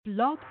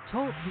Blog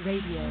Talk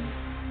Radio.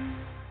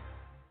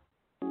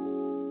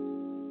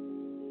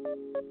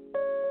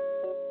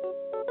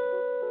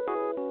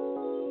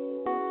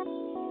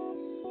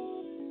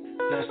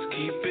 Let's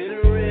keep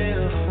it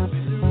real.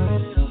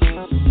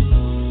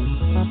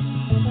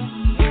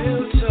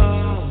 Real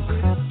talk,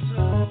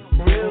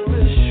 real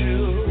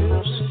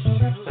issues.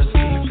 Let's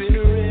keep it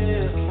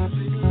real.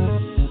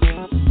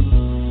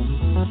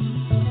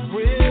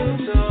 Real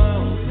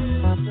talk,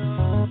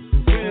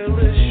 real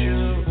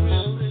issues.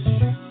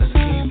 Let's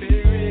keep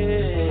it real.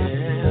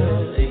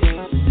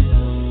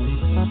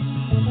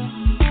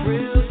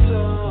 Real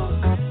talk,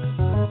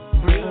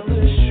 real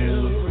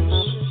issues.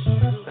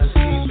 Let's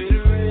keep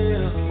it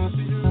real.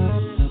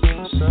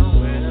 So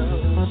real.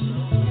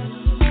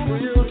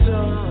 Real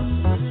talk,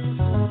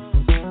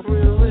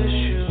 real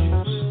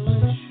issues.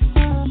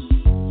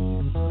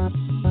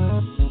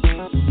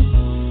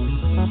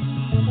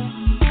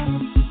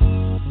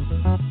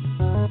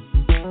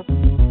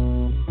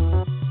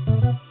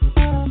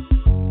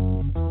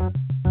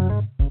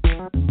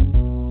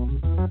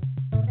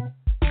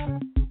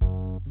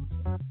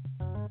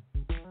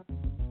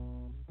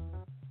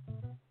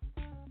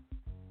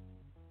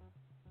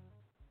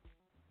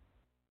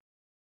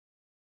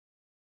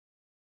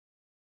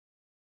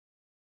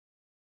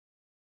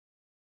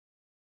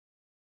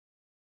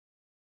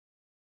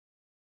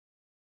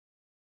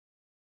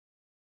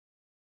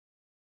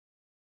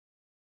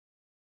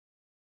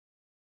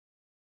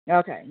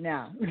 Okay,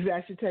 now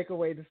that should take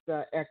away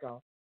the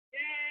echo.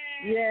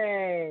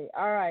 Yay!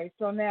 All right,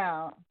 so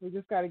now we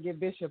just got to get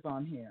Bishop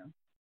on here.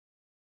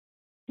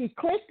 He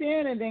clicked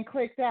in and then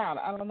clicked out.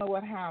 I don't know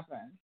what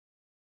happened.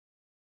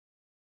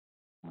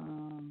 Let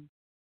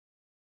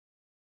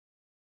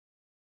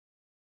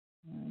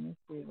me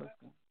see what's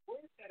going.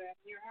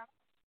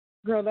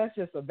 Girl, that's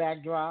just a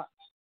backdrop.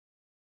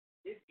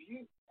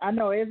 I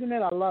know, isn't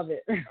it? I love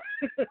it.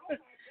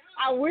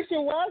 I wish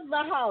it was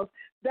the house.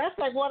 That's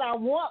like what I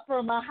want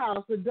for my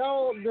house. The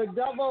double.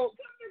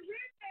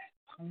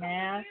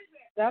 Man,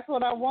 that's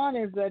what I want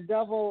is a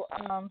double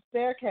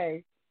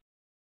staircase.